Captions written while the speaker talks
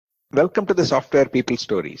Welcome to the Software People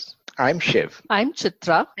Stories. I'm Shiv. I'm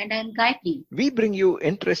Chitra, And I'm Gayatri. We bring you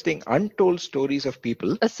interesting, untold stories of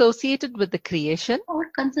people. associated with the creation Or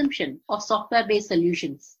consumption of software-based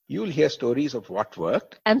solutions. You'll hear stories of what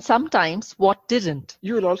worked. and sometimes what didn't,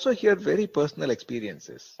 You will also hear very personal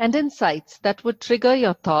experiences. and insights that would trigger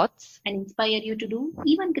your thoughts. And inspire you to do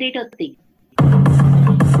even greater things.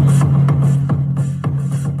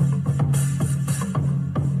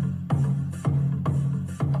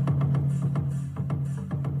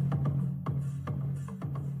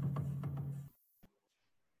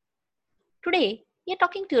 Today, we are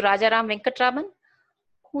talking to Rajaram Venkatraman,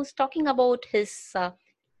 who's talking about his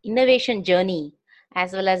innovation journey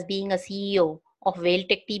as well as being a CEO of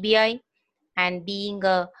WhaleTech TBI and being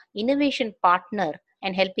a innovation partner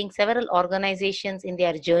and helping several organizations in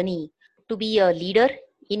their journey to be a leader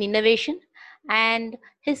in innovation, and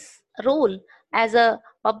his role as a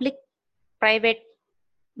public-private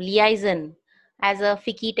liaison as a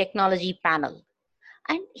FICCI technology panel.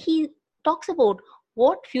 And he talks about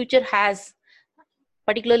what future has,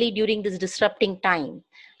 particularly during this disrupting time,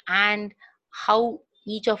 and how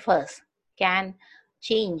each of us can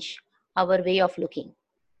change our way of looking.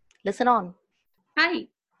 Listen on. Hi,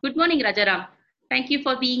 good morning, Rajaram. Thank you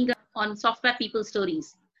for being on Software People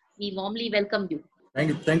Stories. We warmly welcome you.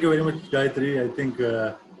 Thank you very much, Gayatri. I think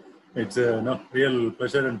it's a real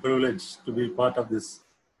pleasure and privilege to be part of this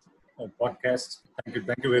podcast.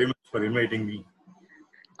 Thank you very much for inviting me.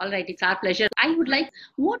 All right, it's our pleasure. I would like,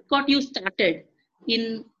 what got you started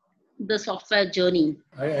in the software journey?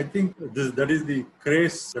 I think that is the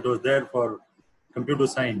craze that was there for computer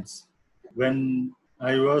science. When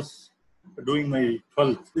I was doing my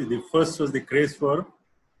 12th, the first was the craze for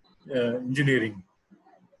engineering.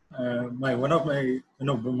 My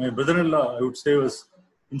brother-in-law, I would say, was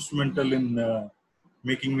instrumental in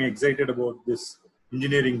making me excited about this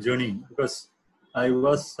engineering journey, because I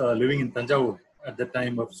was living in Tanjavur at the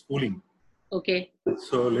time of schooling. Okay.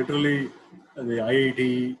 So literally the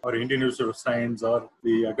IIT or Indian Institute of Science or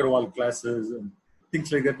the Agarwal classes and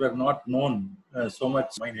things like that were not known so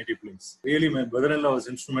much in my native place. Really, my brother-in-law was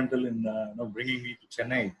instrumental in bringing me to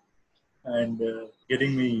Chennai and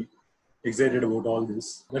getting me excited about all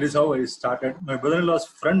this. That is how I started. My brother-in-law's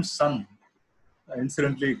friend's son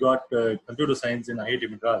incidentally got computer science in IIT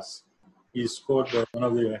Madras. He scored one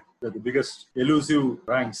of the biggest elusive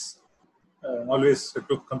ranks. Always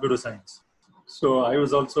took computer science. So I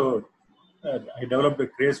was also, I developed a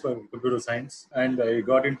craze for computer science, and I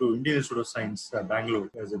got into Indian Institute of Science, Bangalore,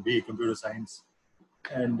 as a BA Computer Science.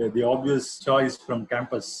 And the obvious choice from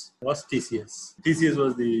campus was TCS. TCS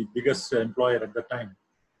was the biggest employer at the time.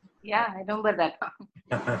 Yeah, I remember that.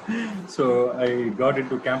 So I got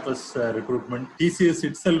into campus recruitment. TCS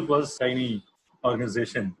itself was a tiny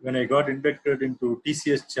organization. When I got inducted into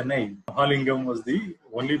TCS Chennai, Mahalingam was the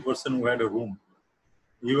only person who had a room.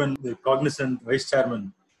 Even the Cognizant vice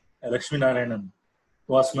chairman, Lakshmi Narayanan,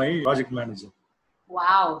 was my project manager.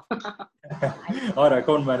 Wow. Or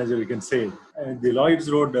account manager, you can say. The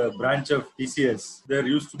Lloyds Road branch of TCS, there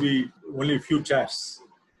used to be only a few chairs,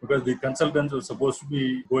 because the consultants were supposed to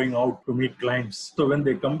be going out to meet clients. So when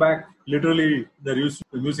they come back, literally there used to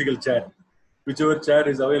be a musical chair. Whichever chair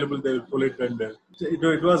is available, they will pull it, and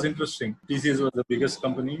it was interesting. TCS was the biggest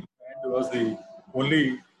company and was the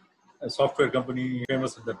only software company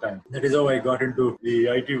famous at the time. That is how I got into the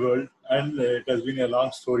IT world, and it has been a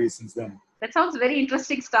long story since then. That sounds very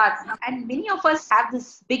interesting start. And many of us have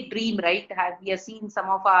this big dream, right? We have seen some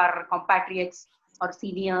of our compatriots or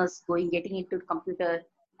seniors getting into computer,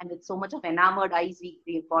 and with so much of enamored eyes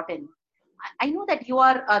we got in. I know that you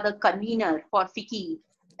are the convener for FICCI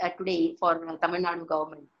today for Tamil Nadu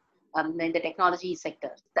government in the technology sector.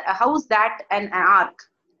 How is that an arc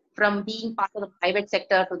from being part of the private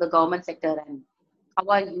sector to the government sector, and how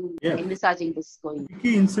are you envisaging this going?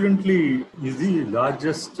 FICCI, incidentally, is the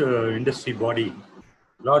largest industry body,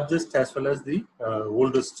 largest as well as the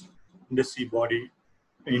oldest industry body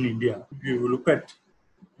in India. If you look at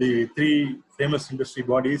the three famous industry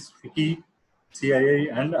bodies, FICCI,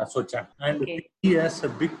 CII, and ASSOCHAM. And FICCI has a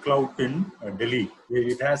big clout in Delhi.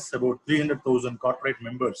 It has about 300,000 corporate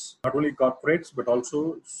members, not only corporates, but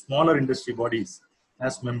also smaller industry bodies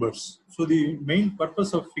as members. So the main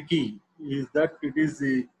purpose of FICCI is that it is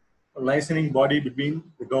the licensing body between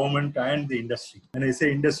the government and the industry. When I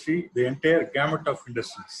say industry, the entire gamut of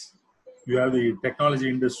industries. You have the technology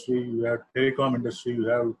industry, you have telecom industry, you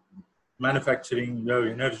have manufacturing, you have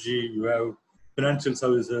energy, you have financial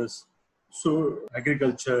services, so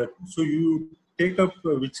agriculture. So you take up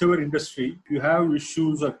whichever industry, you have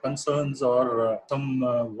issues or concerns or some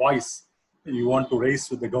voice you want to raise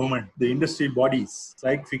with the government, the industry bodies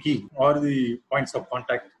like FICCI are the points of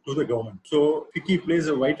contact to the government. So FICCI plays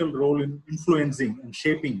a vital role in influencing and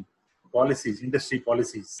shaping policies, industry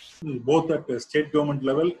policies, both at the state government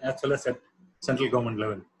level as well as at central government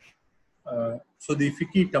level. So the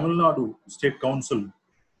FICCI Tamil Nadu State Council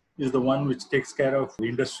is the one which takes care of the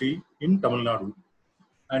industry in Tamil Nadu.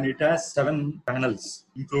 And it has 7 panels,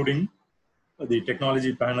 including the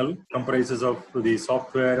technology panel, comprises of the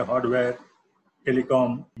software, hardware,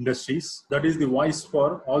 telecom industries. That is the voice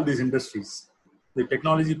for all these industries. The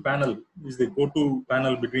technology panel is the go-to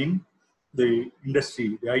panel between the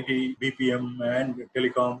industry, the IT, BPM and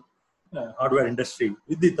telecom hardware industry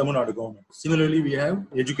with the Tamil Nadu government. Similarly, we have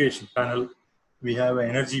education panel, we have an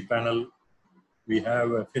energy panel, we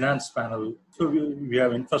have a finance panel, so we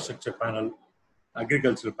have infrastructure panel,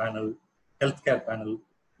 agriculture panel, healthcare panel.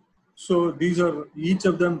 So these are, each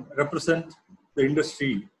of them represent the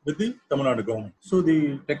industry with the Tamil Nadu government. So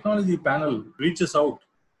the technology panel reaches out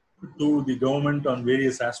to the government on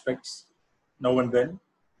various aspects now and then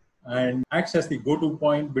and acts as the go-to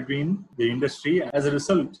point between the industry. As a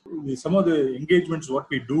result, some of the engagements what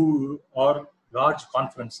we do are large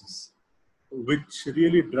conferences which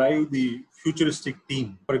really drive the futuristic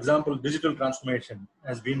theme. For example, digital transformation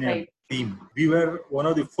has been a theme. We were one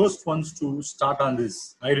of the first ones to start on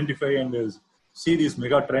this, identify and see this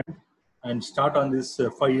mega trend and start on this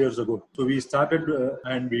 5 years ago. So we started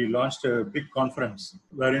and we launched a big conference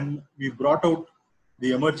wherein we brought out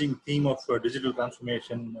the emerging theme of digital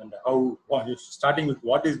transformation and how, starting with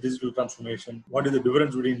what is digital transformation, what is the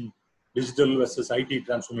difference between digital versus IT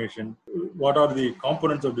transformation, what are the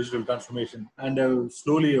components of digital transformation, and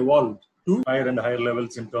slowly evolved to higher and higher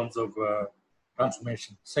levels in terms of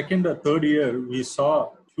transformation. Second or third year, we saw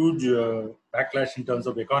huge backlash in terms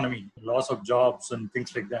of economy, loss of jobs and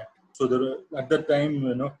things like that. So at that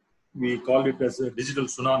time, we called it as a digital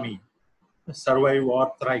tsunami, survive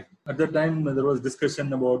or thrive. At that time, there was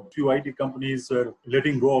discussion about few IT companies were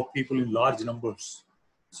letting go of people in large numbers.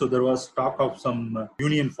 So there was talk of some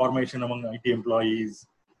union formation among IT employees,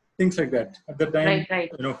 things like that. At that time,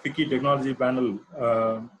 FICCI Technology Panel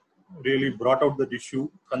really brought out that issue,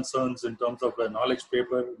 concerns in terms of a knowledge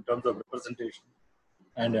paper, in terms of representation,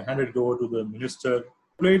 and handed it over to the minister.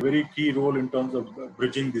 Played a very key role in terms of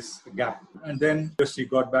bridging this gap. And then industry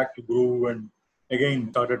got back to groove and again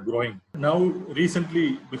started growing. Now,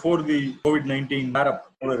 recently, before the COVID-19 Arab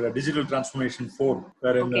or Digital Transformation 4,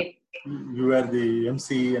 wherein you were the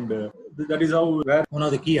MC, and that is how where one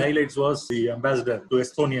of the key highlights was the ambassador to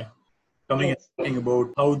Estonia coming and talking about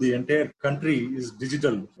how the entire country is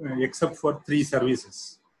digital except for 3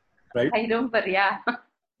 services, right? I remember, yeah.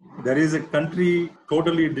 There is a country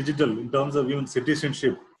totally digital in terms of even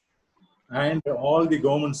citizenship and all the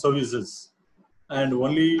government services, and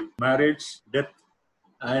only marriage, death,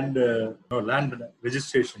 and land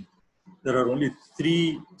registration. There are only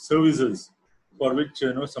 3 services for which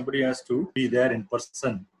somebody has to be there in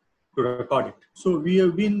person to record it. So we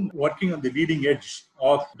have been working on the leading edge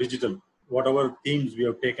of digital, whatever themes we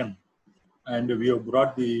have taken, and we have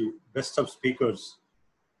brought the best of speakers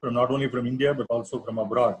from not only from India but also from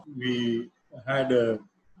abroad. We had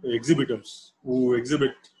exhibitors who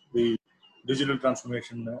exhibit the digital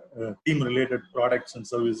transformation theme-related products and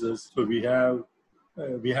services. So we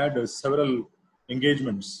had several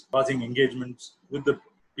engagements, passing engagements with the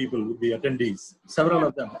people, with the attendees, several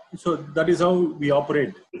of them. So that is how we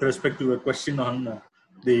operate with respect to a question on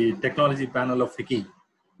the technology panel of FICCI.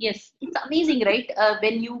 Yes, it's amazing, right?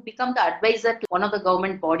 When you become the advisor to one of the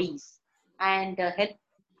government bodies and help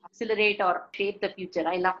accelerate or shape the future.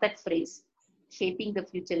 I love that phrase, shaping the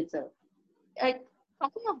future itself.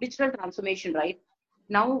 Talking of digital transformation, right?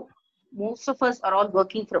 Now, most of us are all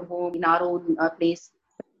working from home in our own place,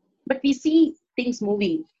 but we see things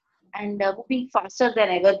moving and moving faster than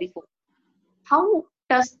ever before. How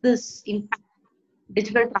does this impact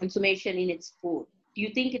digital transformation in its core? Do you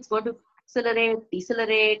think it's going to accelerate,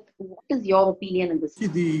 decelerate? What is your opinion on this? See,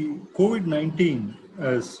 the COVID-19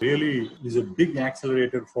 is a big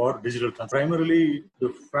accelerator for digital transformation. Primarily, the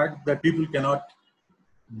fact that people cannot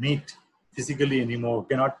meet physically anymore,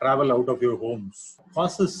 cannot travel out of your homes,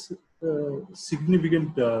 causes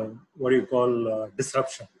significant,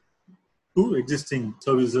 disruption to existing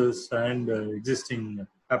services and existing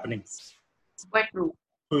happenings. Quite true.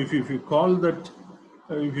 So if you call that,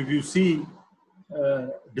 if you see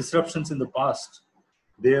disruptions in the past,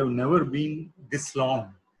 they have never been this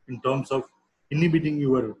long in terms of inhibiting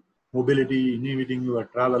your mobility, inhibiting your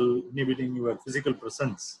travel, inhibiting your physical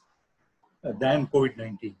presence than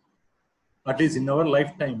COVID-19. At least in our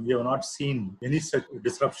lifetime, we have not seen any such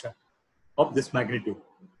disruption of this magnitude.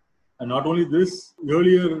 And not only this,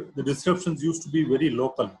 earlier the disruptions used to be very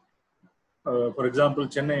local. For example,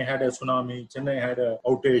 Chennai had a tsunami, Chennai had an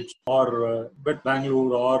outage, or but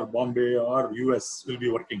Bangalore or Bombay or US will be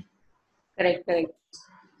working. Correct, correct.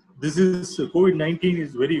 This is COVID-19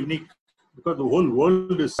 is very unique because the whole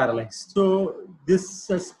world is paralyzed. So this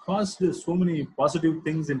has caused so many positive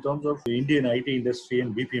things in terms of the Indian IT industry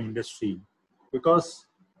and BPM industry, because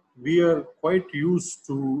we are quite used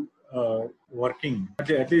to working.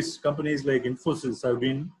 At least companies like Infosys have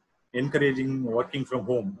been encouraging working from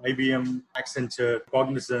home. IBM, Accenture,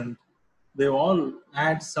 Cognizant, they all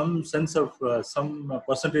had some sense of some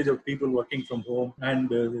percentage of people working from home, and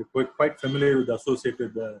they're quite familiar with the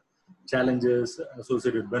associated challenges,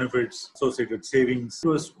 associated benefits, associated savings. It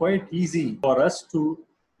was quite easy for us to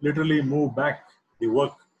literally move back the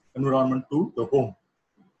work environment to the home.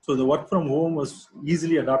 So the work from home was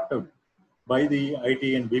easily adopted by the IT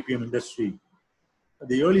and BPM industry.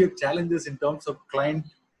 The earlier challenges in terms of client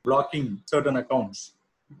blocking certain accounts,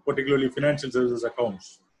 particularly financial services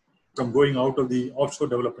accounts, from going out of the offshore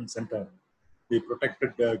development center, the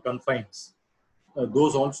protected confines,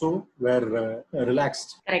 those also were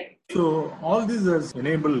relaxed. Correct. So all this has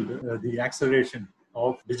enabled the acceleration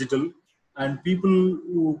of digital, and people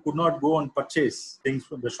who could not go and purchase things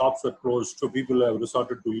from the shops were closed. So people have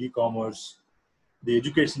resorted to e-commerce. The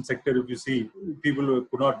education sector, if you see, people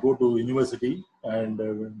could not go to university and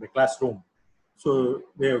the classroom. So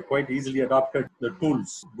they have quite easily adopted the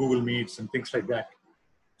tools, Google Meets and things like that.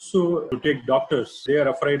 So to take doctors, they are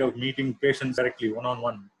afraid of meeting patients directly,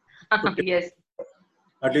 one-on-one. Yes.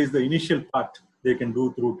 At least the initial part they can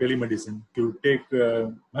do through telemedicine. To take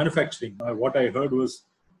manufacturing, what I heard was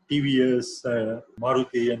TVS,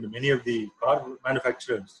 Maruti and many of the car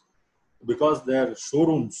manufacturers, because their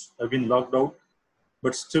showrooms have been locked out,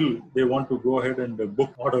 but still they want to go ahead and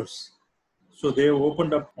book orders. So they have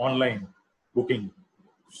opened up online booking.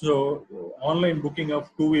 So online booking of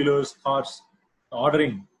two-wheelers, cars,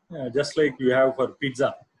 ordering, just like you have for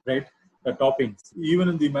pizza, right? The toppings. Even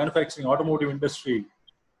in the manufacturing automotive industry,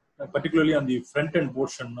 particularly on the front-end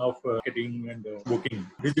portion of marketing and booking,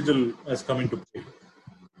 digital has come into play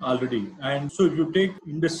already. And so if you take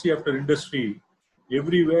industry after industry,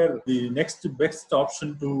 everywhere the next best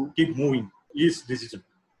option to keep moving is digital.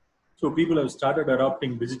 So people have started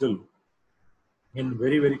adopting digital in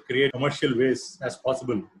very, very creative commercial ways as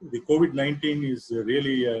possible. The COVID-19 is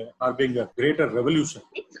really harboring a greater revolution.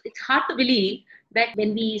 It's hard to believe that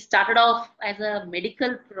when we started off as a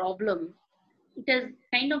medical problem, it has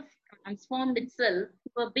kind of transformed itself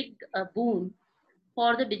to a big boon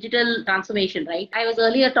for the digital transformation, right? I was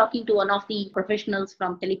earlier talking to one of the professionals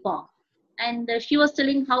from telecom, and she was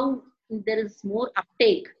telling how there is more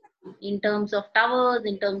uptake in terms of towers,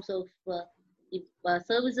 in terms of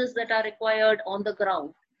services that are required on the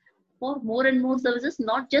ground for more and more services,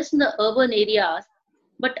 not just in the urban areas,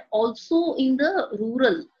 but also in the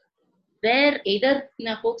rural, where either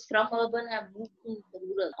folks from urban have moved to the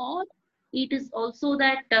rural, or it is also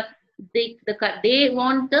that they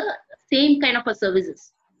want the same kind of a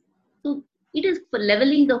services. So it is for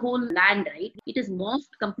leveling the whole land, right? It is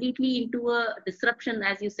morphed completely into a disruption,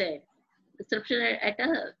 as you said, disruption at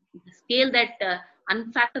a scale that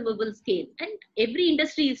unfathomable scale, and every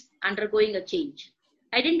industry is undergoing a change.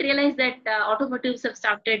 I didn't realize that automotives have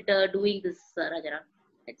started doing this, Rajaram.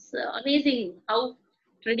 It's amazing how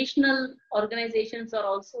traditional organizations are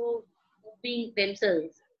also moving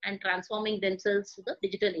themselves and transforming themselves to the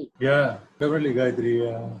digital age. Yeah, definitely,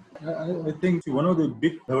 Gayatri. I think one of the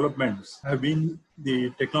big developments have been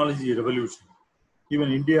the technology revolution.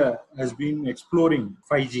 Even India has been exploring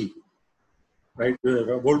 5G, right?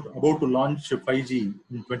 We're about to launch 5G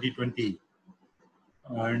in 2020.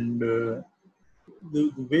 And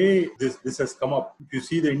the way this has come up, if you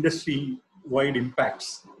see the industry-wide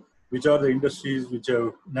impacts, which are the industries which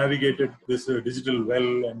have navigated this digital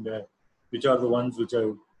well, and which are the ones which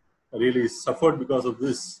have really suffered because of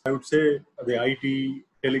this. I would say the IT,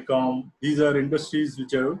 telecom, these are industries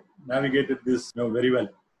which have navigated this very well.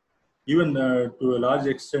 Even to a large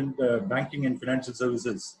extent, banking and financial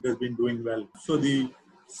services has been doing well. So the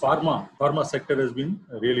pharma sector has been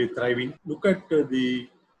really thriving. Look at the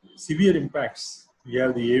severe impacts. We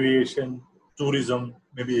have the aviation, tourism,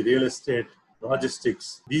 maybe real estate,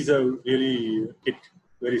 logistics. These have really hit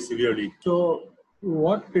very severely. So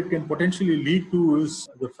what it can potentially lead to is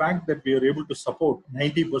the fact that we are able to support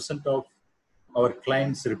 90% of our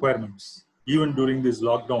clients' requirements, even during this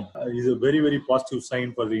lockdown, is a very, very positive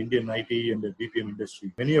sign for the Indian IT and the BPM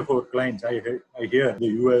industry. Many of our clients, I hear the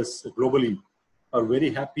US globally, are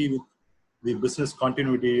very happy with the business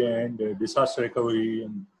continuity and disaster recovery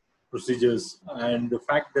and procedures, and the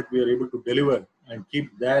fact that we are able to deliver and keep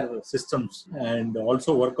their systems and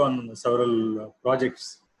also work on several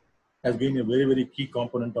projects has been a very, very key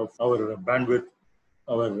component of our bandwidth,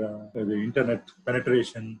 our the internet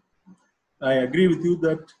penetration. I agree with you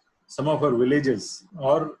that some of our villages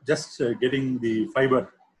are just getting the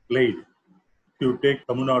fiber laid. If you take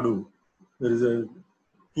Tamil Nadu, there is a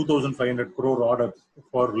 2,500 crore order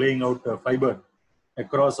for laying out fiber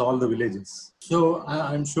across all the villages. So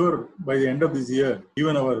I'm sure by the end of this year,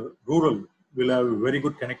 even our rural will have very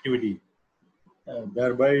good connectivity.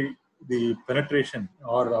 Thereby, the penetration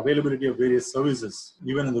or availability of various services,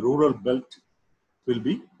 even in the rural belt, will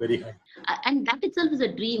be very high. And that itself is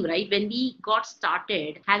a dream, right? When we got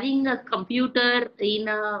started, having a computer in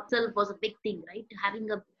itself was a big thing, right? Having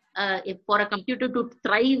for a computer to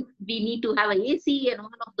thrive, we need to have a AC and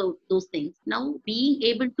all of those things. Now, being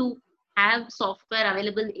able to have software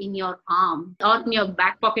available in your arm or in your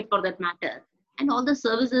back pocket for that matter, and all the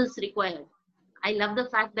services required. I love the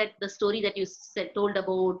fact that the story that you told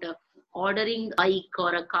about ordering a bike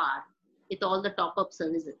or a car with all the top-up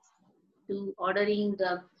services, to ordering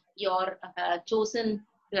your chosen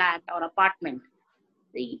flat or apartment.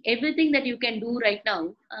 Everything that you can do right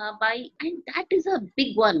now and that is a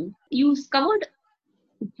big one. You covered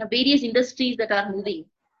various industries that are moving.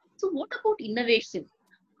 So what about innovation?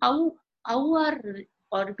 How are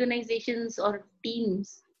organizations or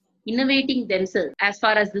teams innovating themselves as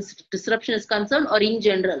far as this disruption is concerned, or in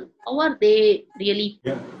general? How are they really?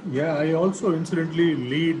 Yeah. I also incidentally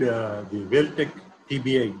lead the WailTech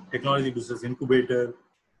TBI, Technology Business Incubator,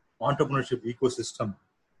 entrepreneurship ecosystem.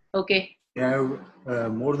 Okay. We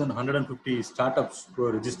have more than 150 startups who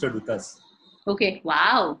are registered with us. Okay.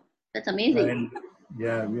 Wow. That's amazing. And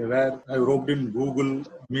I roped in Google,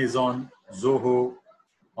 Amazon, Zoho,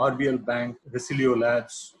 RBL Bank, Resilio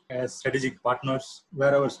Labs as strategic partners,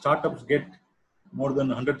 where our startups get more than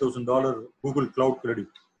 $100,000 Google Cloud credit.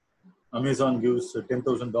 Amazon gives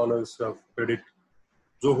 $10,000 of credit.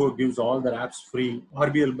 Zoho gives all their apps free.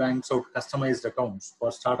 RBL banks out customized accounts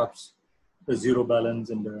for startups, the zero balance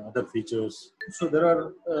and other features. So there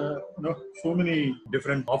are so many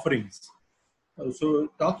different offerings. So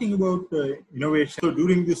talking about innovation, so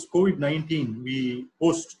during this COVID-19, we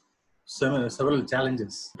posed several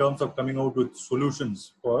challenges in terms of coming out with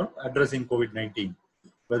solutions for addressing COVID-19,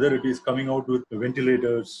 whether it is coming out with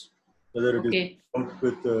ventilators, whether it is out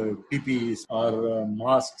with PPEs or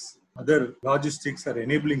masks. Other logistics are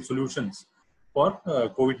enabling solutions for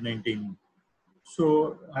COVID-19.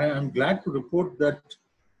 So I am glad to report that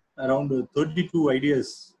around 32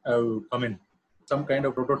 ideas have come in, some kind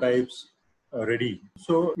of prototypes ready.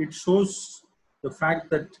 So it shows the fact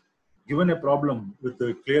that given a problem with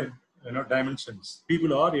the clear dimensions,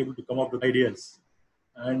 people are able to come up with ideas.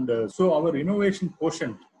 And so our innovation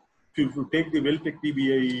quotient, if you take the WailTech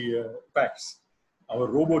TBI facts, our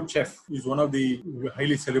Robot Chef is one of the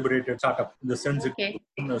highly celebrated startup in the sense it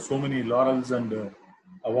won so many laurels and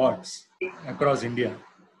awards across India.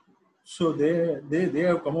 So they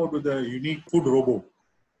have come out with a unique food robo,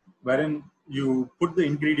 wherein you put the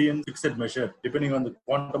ingredients fixed measure depending on the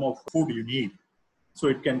quantum of food you need. So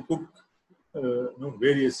it can cook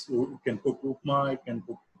various. It can cook upma, it can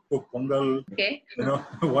cook pongal,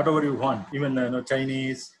 whatever you want, even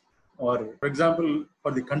Chinese. Or, for example,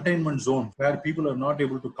 for the containment zone where people are not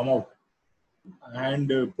able to come out,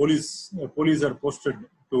 and police are posted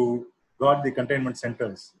to guard the containment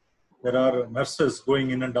centers. There are nurses going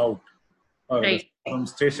in and out, or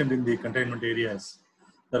stationed in the containment areas.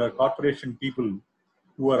 There are corporation people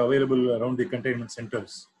who are available around the containment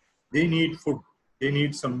centers. They need food. They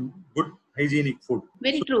need some good hygienic food.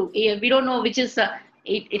 Very true. We don't know which is.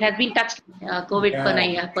 It has been touched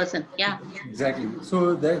COVID person. Yeah. Exactly.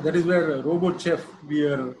 So that is where Robot Chef, we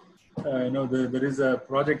are, there is a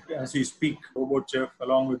project as we speak. Robot Chef,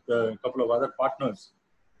 along with a couple of other partners,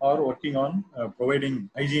 are working on providing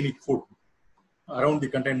hygienic food around the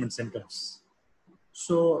containment centers.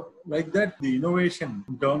 So like that, the innovation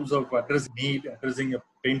in terms of addressing need, addressing a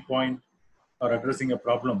pain point, or addressing a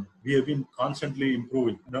problem, we have been constantly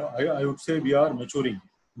improving. I would say we are maturing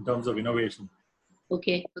in terms of innovation.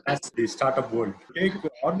 Okay. That's the startup world. Take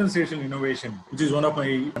organizational innovation, which is one of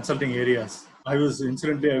my consulting areas. I was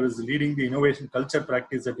leading the innovation culture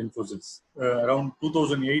practice at Infosys. Around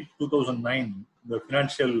 2008, 2009, the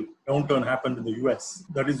financial downturn happened in the US.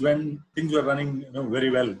 That is when things were running very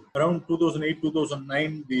well. Around 2008,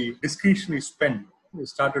 2009, the discretionary spend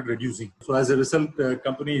started reducing. So as a result,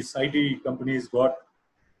 IT companies got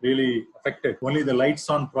really affected. Only the lights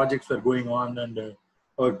on projects were going on and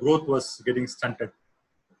our growth was getting stunted.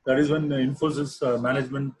 That is when Infosys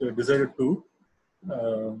management decided to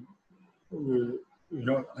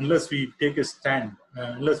unless we take a stand,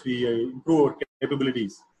 unless we improve our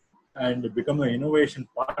capabilities and become an innovation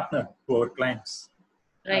partner to our clients,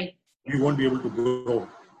 Right. we won't be able to grow.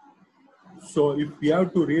 So if we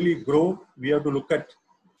have to really grow, we have to look at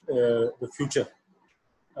the future.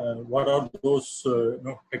 What are those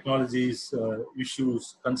technologies,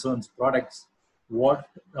 issues, concerns, products, what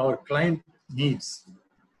our client needs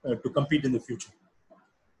to compete in the future,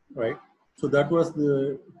 right? So that was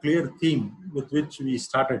the clear theme with which we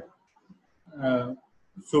started.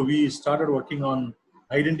 So we started working on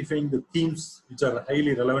identifying the themes which are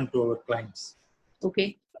highly relevant to our clients.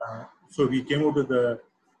 Okay. So we came out with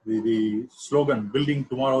the slogan, building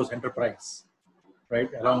tomorrow's enterprise, right,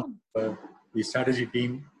 along the strategy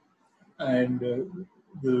team. And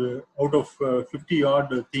out of 50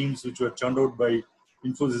 odd themes which were churned out by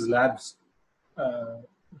Infosys Labs,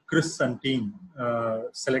 Chris and team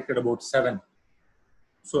selected about 7.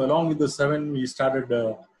 So along with the 7, we started,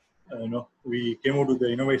 we came out with the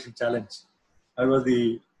innovation challenge. I was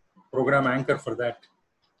the program anchor for that.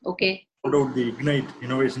 Okay. Put out the Ignite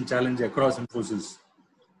Innovation Challenge across Infosys.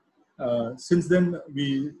 Since then,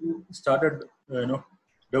 we started,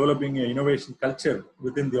 developing an innovation culture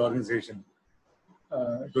within the organization.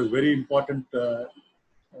 It was very important.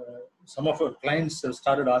 Some of our clients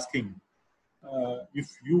started asking, if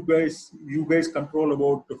you guys control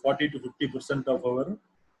about 40 to 50% of our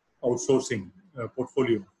outsourcing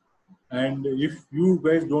portfolio, and if you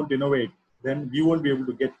guys don't innovate, then we won't be able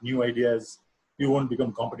to get new ideas. We won't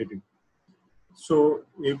become competitive. So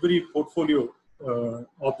every portfolio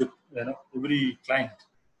of the every client,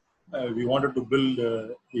 we wanted to build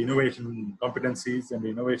the innovation competencies and the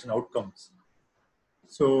innovation outcomes.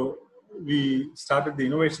 So we started the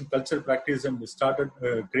innovation culture practice and we started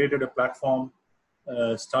created a platform,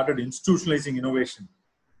 started institutionalizing innovation.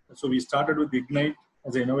 So we started with Ignite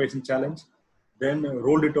as an innovation challenge, then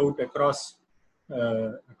rolled it out across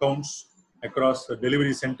accounts, across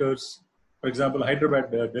delivery centers. For example, Hyderabad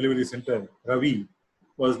delivery center, Ravi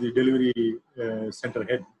was the delivery center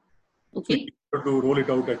head. Okay. So to roll it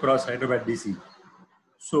out across Hyderabad DC.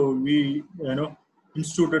 So we,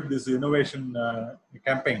 instituted this innovation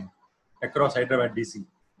campaign across Hyderabad DC.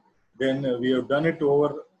 Then we have done it to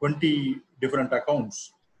over 20 different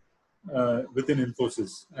accounts within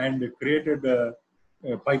Infosys and created a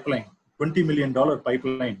pipeline, $20 million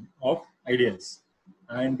pipeline of ideas,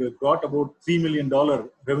 and got about $3 million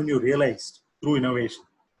revenue realized through innovation.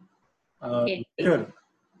 Okay. Later,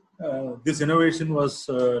 this innovation was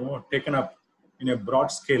taken up in a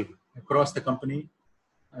broad scale across the company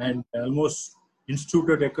and almost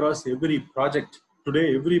instituted across every project.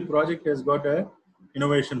 Today, every project has got a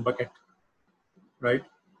innovation bucket, right?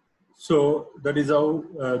 So that is how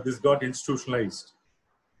this got institutionalized.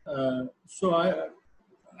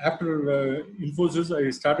 After Infosys, I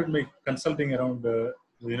started my consulting around the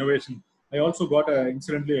innovation. I also got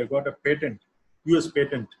incidentally, I got a patent, US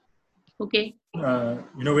patent. Okay.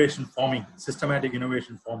 Innovation farming, systematic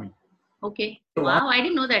innovation farming. Okay. So Wow, I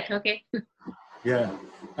didn't know that. Okay. Yeah,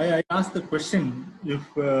 I asked the question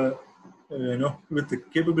if, with the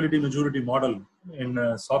capability maturity model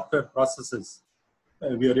in software processes,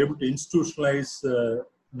 we are able to institutionalize,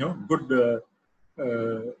 good,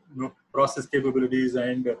 process capabilities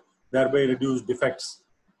and thereby reduce defects.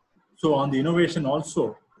 So on the innovation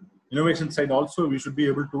side also, we should be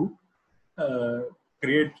able to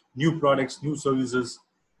create new products, new services,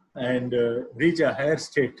 and reach a higher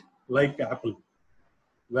state like Apple,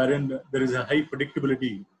 wherein there is a high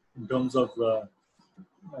predictability in terms of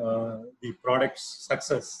the product's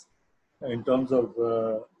success, in terms of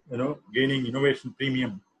gaining innovation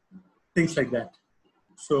premium, things like that.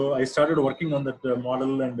 So I started working on that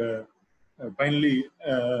model, and finally,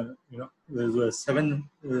 there's a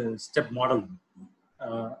 7-step model.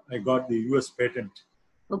 I got the US patent.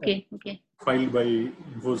 Okay. Okay. Filed by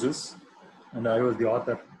Infosys, and I was the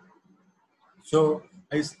author. So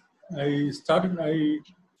I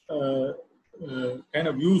kind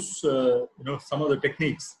of use some of the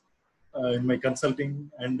techniques in my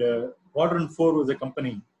consulting, and Quadrant 4 was a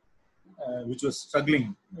company which was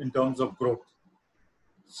struggling in terms of growth.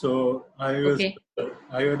 So I was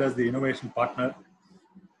hired as the innovation partner.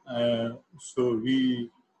 So we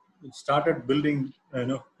started building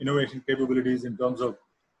innovation capabilities in terms of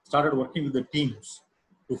started working with the teams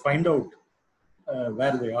to find out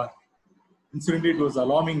where they are. Incidentally, it was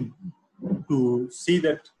alarming to see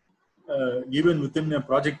that even within a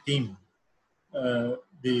project team,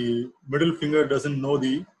 the middle finger doesn't know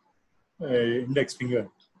the index finger.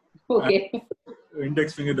 Okay.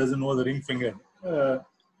 Index finger doesn't know the ring finger.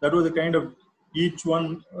 That was the kind of, each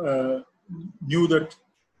one knew that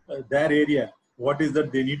their area, what is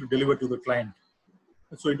that they need to deliver to the client.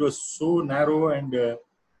 So it was so narrow, and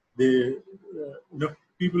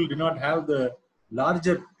people did not have the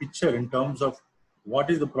larger picture in terms of what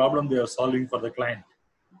is the problem they are solving for the client.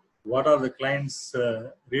 What are the clients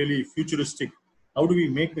really futuristic? How do we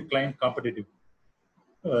make the client competitive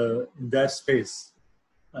in their space?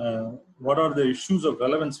 What are the issues of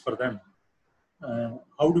relevance for them?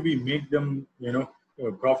 How do we make them,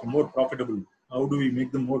 more profitable? How do we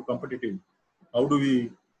make them more competitive? How do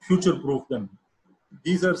we future-proof them?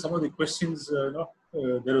 These are some of the questions.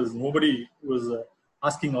 There was nobody who was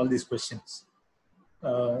asking all these questions.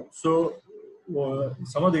 So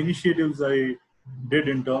some of the initiatives I did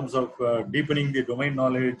in terms of deepening the domain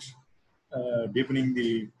knowledge, deepening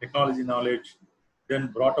the technology knowledge, then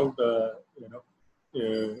brought out the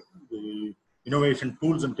innovation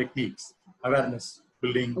tools and techniques, awareness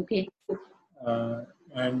building. Okay.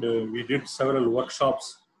 And we did several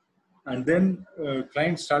workshops. And then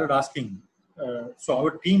clients started asking. So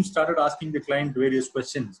our team started asking the client various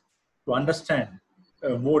questions to understand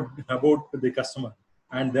more about the customer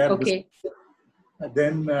and their business.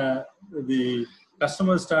 Then the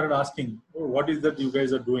customers started asking, oh, what is that you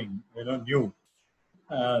guys are doing, new.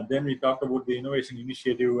 Then we talked about the innovation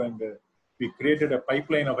initiative, and we created a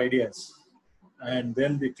pipeline of ideas. And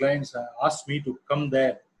then the clients asked me to come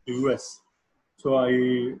there to US. So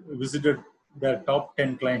I visited their top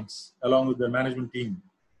 10 clients along with the management team.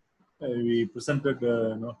 We presented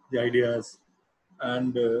the ideas,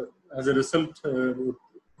 and as a result, $3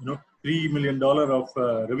 million of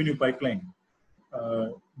revenue pipeline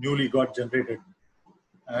newly got generated.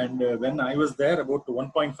 And when I was there, about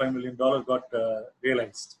 $1.5 million got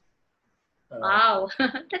realized. Wow,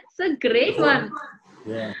 that's a great one.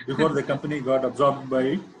 Yeah, before the company got absorbed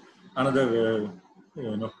by another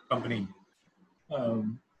company.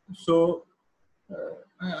 So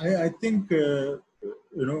I think the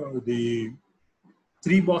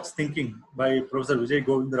three-box thinking by Professor Vijay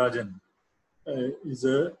Govindarajan is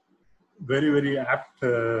a very, very apt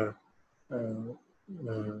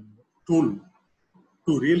tool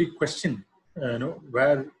to really question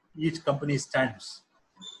where each company stands.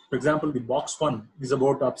 For example, the box 1 is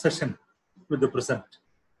about obsession with the present.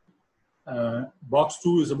 Box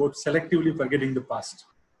 2 is about selectively forgetting the past.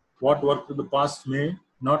 What worked in the past may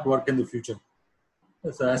not work in the future,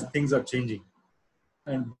 so as things are changing.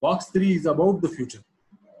 And box 3 is about the future.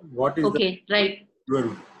 What is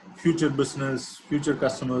your future business, future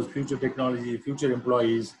customers, future technology, future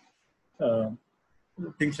employees,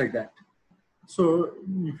 things like that. So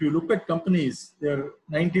if you look at companies, they're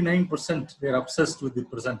 99%, they're obsessed with the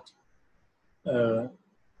present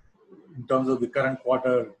in terms of the current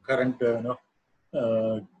quarter, current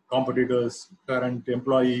competitors, current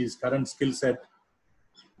employees, current skill set.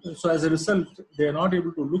 So as a result, they are not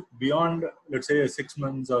able to look beyond, let's say, 6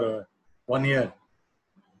 months or 1 year.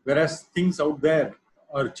 Whereas things out there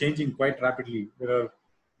are changing quite rapidly. There are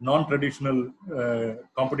non-traditional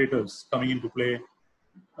competitors coming into play.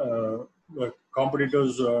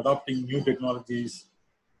 Competitors are adopting new technologies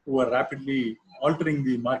who are rapidly altering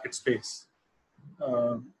the market space.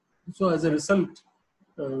 So as a result,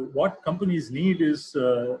 what companies need is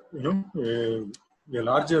a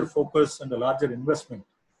larger focus and a larger investment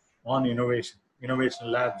on innovation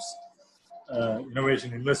labs,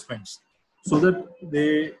 innovation investments, so that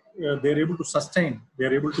they're able to sustain,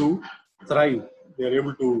 they're able to thrive, they're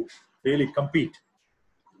able to really compete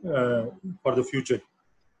for the future,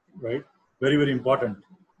 right? Very, very important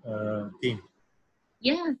theme.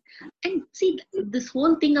 Yeah, and see, this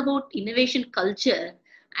whole thing about innovation culture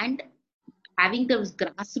and having those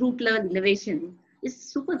grassroots level innovation is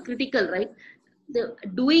super critical, right? The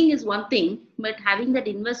doing is one thing, but having that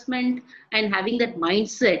investment and having that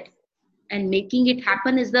mindset and making it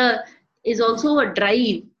happen is also a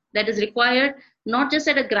drive that is required, not just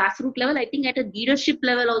at a grassroots level. I think at a leadership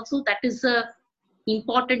level also, that is a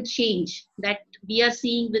important change that we are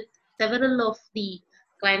seeing with several of the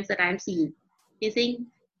clients that I'm seeing. They're saying,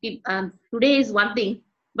 today is one thing,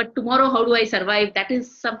 but tomorrow, how do I survive? That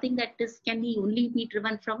is something that can only be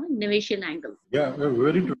driven from an innovation angle. Yeah,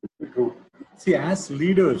 very true. Very true. See, as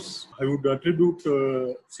leaders, I would attribute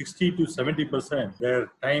 60 to 70%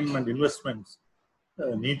 their time and investments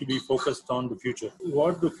need to be focused on the future.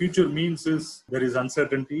 What the future means is there is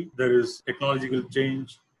uncertainty, there is technological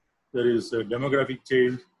change, there is demographic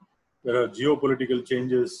change, there are geopolitical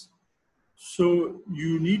changes. So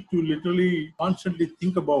you need to literally constantly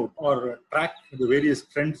think about or track the various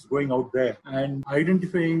trends going out there and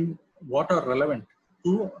identifying what are relevant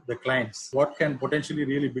to the clients, what can potentially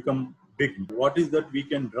really become big. What is that we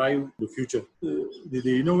can drive the future?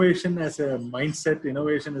 The innovation as a mindset,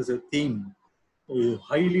 innovation as a theme,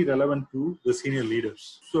 highly relevant to the senior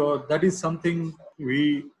leaders. So that is something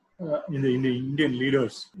we, in the Indian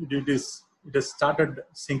leaders, it has started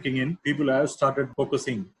sinking in. People have started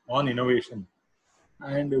focusing on innovation.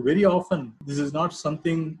 And very often, this is not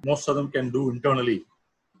something most of them can do internally.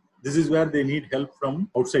 This is where they need help from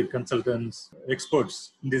outside consultants,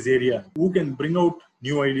 experts in this area, who can bring out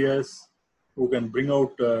new ideas, who can bring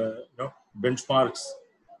out benchmarks,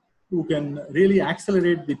 who can really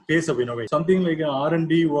accelerate the pace of innovation. Something like an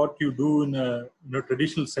R&D, what you do in a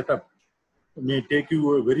traditional setup, may take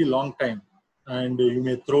you a very long time, and you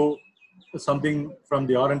may throw something from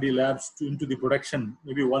the R&D labs into the production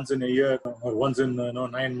maybe once in a year or once in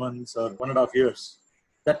 9 months or 1.5 years.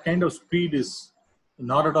 That kind of speed is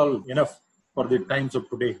not at all enough for the times of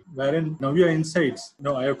today. Wherein Navya Insights,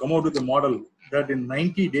 I have come out with a model that in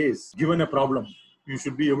 90 days, given a problem, you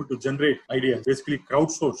should be able to generate ideas, basically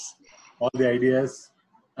crowdsource all the ideas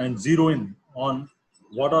and zero in on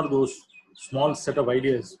what are those small set of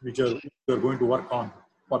ideas which are going to work on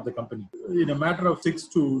for the company. In a matter of 6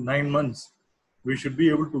 to 9 months, we should be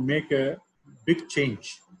able to make a big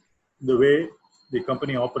change in the way the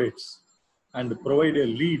company operates and provide a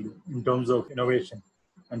lead in terms of innovation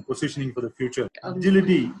and positioning for the future.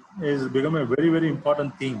 Agility has become a very, very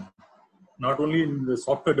important theme, not only in the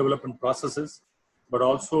software development processes, but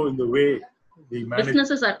also in the way the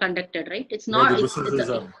businesses are conducted, right? It's not,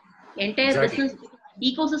 entire exactly. business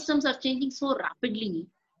ecosystems are changing so rapidly.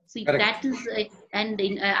 So Correct. That is,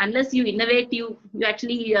 unless you innovate, you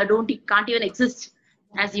actually can't even exist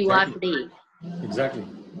as you are today. Exactly.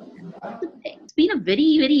 It's been a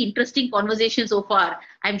very, very interesting conversation so far.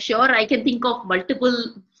 I'm sure I can think of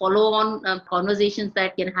multiple follow-on conversations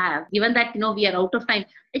that can have. Given that we are out of time,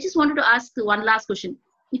 I just wanted to ask one last question.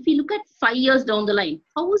 If you look at 5 years down the line,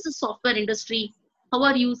 how is the software industry? How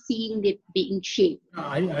are you seeing it being shaped?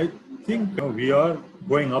 I think we are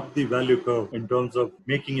going up the value curve in terms of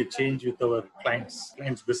making a change with our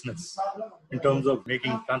clients' business, in terms of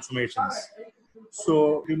making transformations.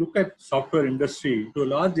 So if you look at software industry, to a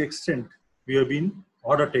large extent, we have been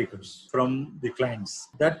order takers from the clients.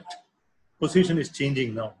 That position is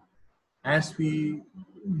changing now. As we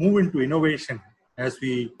move into innovation, as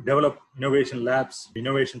we develop innovation labs,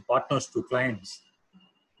 innovation partners to clients,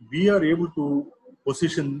 we are able to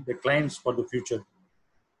position the clients for the future.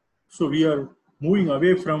 So we are moving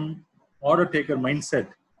away from order taker mindset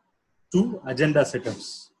to agenda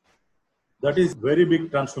setters. That is very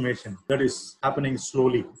big transformation that is happening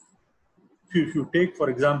slowly. If you take, for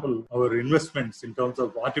example, our investments in terms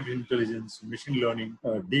of artificial intelligence, machine learning,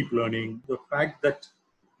 deep learning, the fact that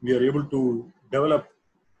we are able to develop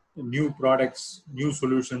new products, new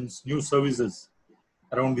solutions, new services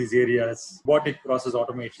around these areas, robotic process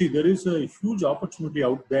automation. See, there is a huge opportunity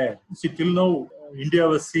out there. See, till now, India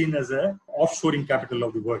was seen as a offshoring capital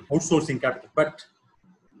of the world, outsourcing capital. But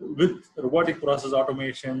with robotic process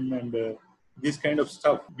automation and this kind of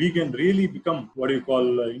stuff, we can really become what you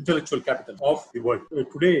call intellectual capital of the world.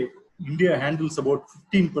 Today, India handles about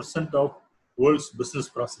 15% of world's business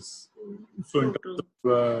process. So in terms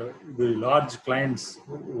of the large clients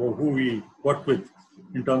who we work with,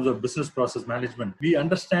 in terms of business process management, we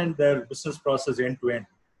understand their business process end to end.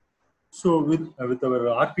 So with our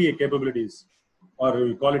RPA capabilities, or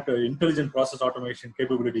we call it intelligent process automation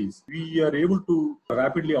capabilities, we are able to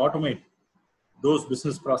rapidly automate those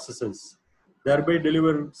business processes, thereby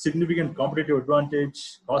deliver significant competitive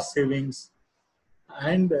advantage, cost savings,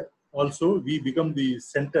 and also we become the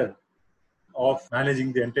center of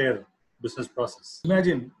managing the entire business process.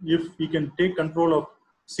 Imagine if we can take control of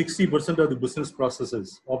 60% of the business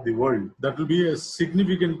processes of the world. That will be a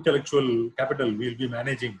significant intellectual capital we'll be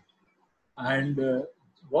managing. And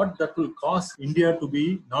what that will cost India to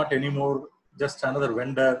be not anymore just another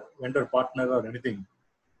vendor partner or anything,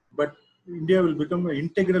 but India will become an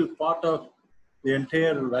integral part of the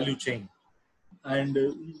entire value chain. And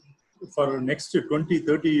for next 20,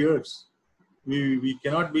 30 years, we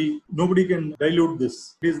cannot be, nobody can dilute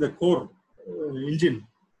this. It is the core engine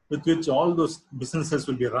with which all those businesses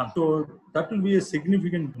will be run. So that will be a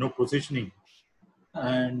significant positioning,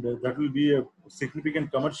 and that will be a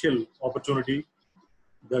significant commercial opportunity.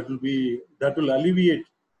 That will alleviate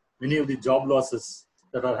many of the job losses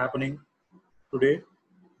that are happening today,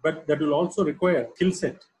 but that will also require skill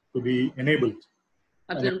set to be enabled.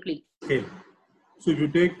 Absolutely. Okay. So if you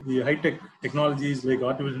take the high-tech technologies like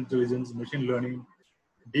artificial intelligence, machine learning,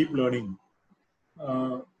 deep learning,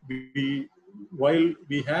 while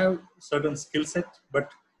we have certain skill set,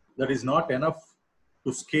 but that is not enough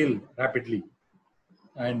to scale rapidly.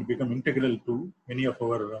 and become integral to many of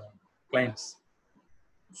our clients.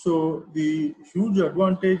 So the huge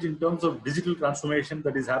advantage in terms of digital transformation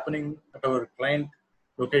that is happening at our client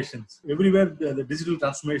locations, everywhere the digital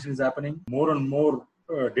transformation is happening, more and more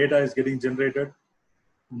data is getting generated,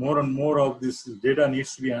 more and more of this data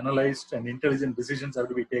needs to be analyzed and intelligent decisions have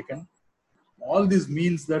to be taken. All this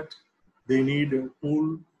means that they need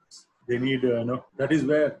tools, they need, that is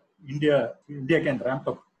where India can ramp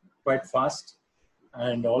up quite fast.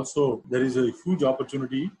 And also there is a huge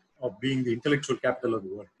opportunity of being the intellectual capital of the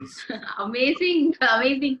world. Amazingly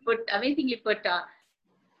put,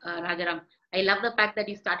 Rajaram. I love the fact that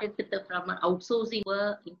you started with from outsourcing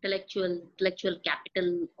intellectual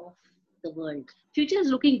capital of the world. Future is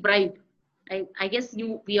looking bright. I guess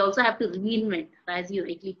we also have to reinvent, as you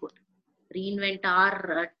rightly put, reinvent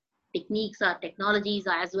our techniques, our technologies,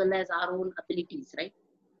 as well as our own abilities, right?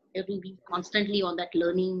 We have to be constantly on that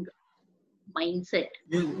learning mindset.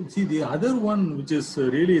 Yeah, see, the other one, which is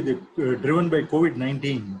really driven by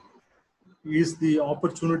COVID-19, is the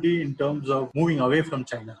opportunity in terms of moving away from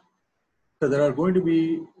China. So there are going to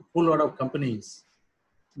be a whole lot of companies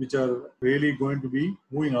which are really going to be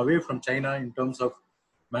moving away from China in terms of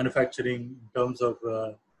manufacturing, in terms of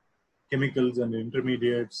chemicals and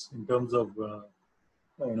intermediates, in terms of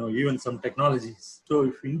even some technologies. So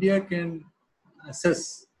if India can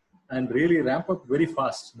assess and really ramp up very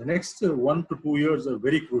fast, the next 1 to 2 years are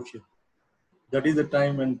very crucial. That is the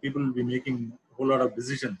time when people will be making a whole lot of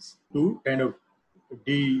decisions to kind of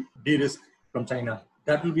de-risk from China.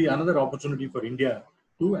 That will be another opportunity for India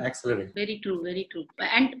to accelerate. Very true, very true.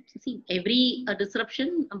 And see, every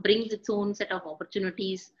disruption brings its own set of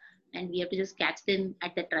opportunities, and we have to just catch them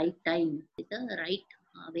at the right time with the right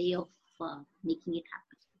way of making it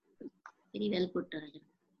happen. Very well put, Rajaram.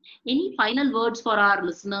 Any final words for our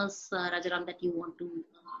listeners, Rajaram, that you want to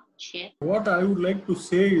share? What I would like to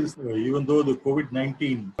say is, even though the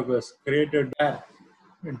COVID-19 has created that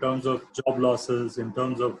in terms of job losses, in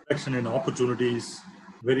terms of reduction in opportunities,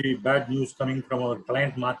 very bad news coming from our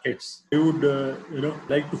client markets, I would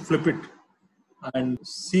like to flip it and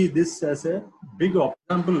see this as a big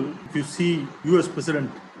example. If you see US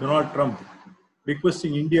President Donald Trump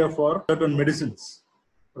requesting India for certain medicines,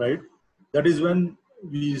 right? That is when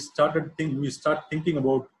we start thinking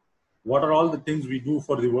about what are all the things we do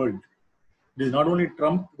for the world. It is not only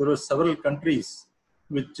Trump, there were several countries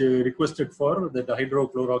which requested for the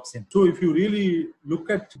hydrochloroquine. So if you really look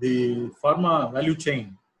at the pharma value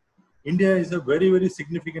chain, India is a very, very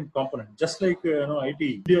significant component. Just like IT,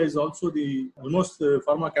 India is also almost the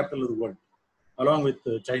pharma capital of the world, along with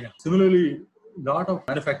China. Similarly, a lot of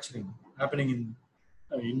manufacturing happening in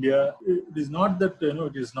India. It is not that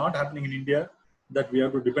it is not happening in India that we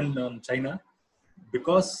have to depend on China.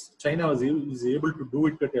 Because China is able to do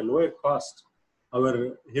it at a lower cost,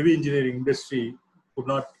 our heavy engineering industry could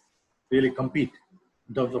not really compete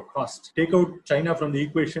in terms of cost. Take out China from the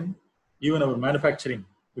equation, even our manufacturing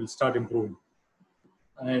will start improving.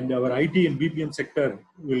 And our IT and BPM sector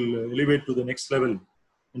will elevate to the next level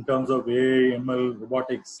in terms of AI, ML,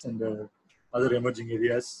 robotics, and other emerging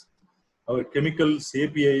areas. Our chemicals,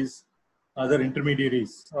 APIs, other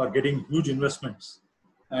intermediaries are getting huge investments.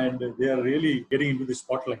 And they are really getting into the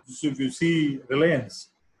spotlight. So if you see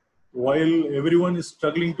Reliance, while everyone is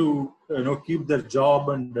struggling to keep their job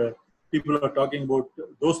and people are talking about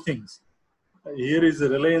those things, here is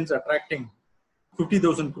Reliance attracting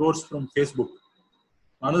 50,000 crores from Facebook,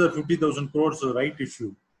 another 50,000 crores right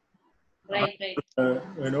issue, Right.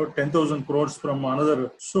 10,000 crores from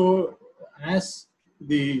another. So as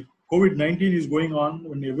the COVID-19 is going on,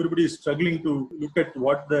 when everybody is struggling to look at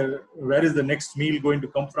where is the next meal going to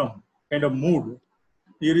come from, kind of mood,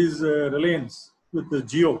 here is Reliance with the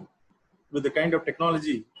Jio, with the kind of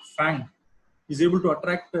technology, FANG, is able to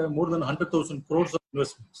attract more than 100,000 crores of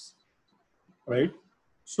investments, right?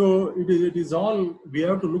 So it is all, we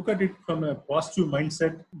have to look at it from a positive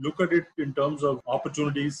mindset, look at it in terms of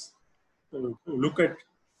opportunities, look at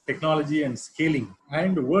technology and scaling,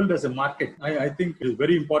 and the world as a market. I think it is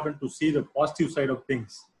very important to see the positive side of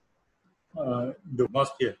things the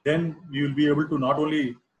last year. Then we will be able to not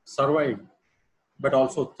only survive, but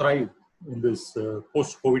also thrive in this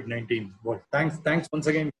post-COVID-19 world. Thanks once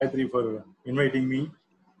again, Gayatri, for inviting me.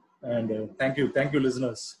 And thank you,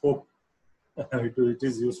 listeners. Hope it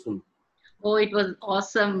is useful. Oh, it was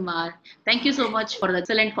awesome. Thank you so much for the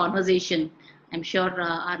excellent conversation. I'm sure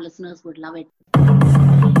our listeners would love it.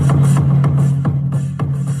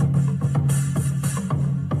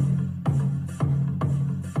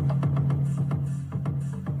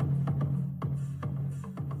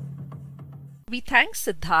 We thank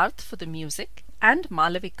Siddharth for the music and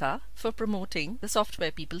Malavika for promoting the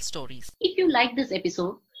Software People Stories. If you like this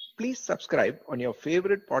episode, Please subscribe on your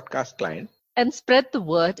favorite podcast client. And spread the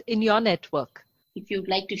word in your network. if you'd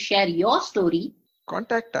like to share your story,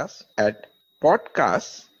 Contact us at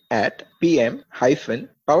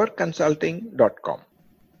podcasts@pm-powerconsulting.com.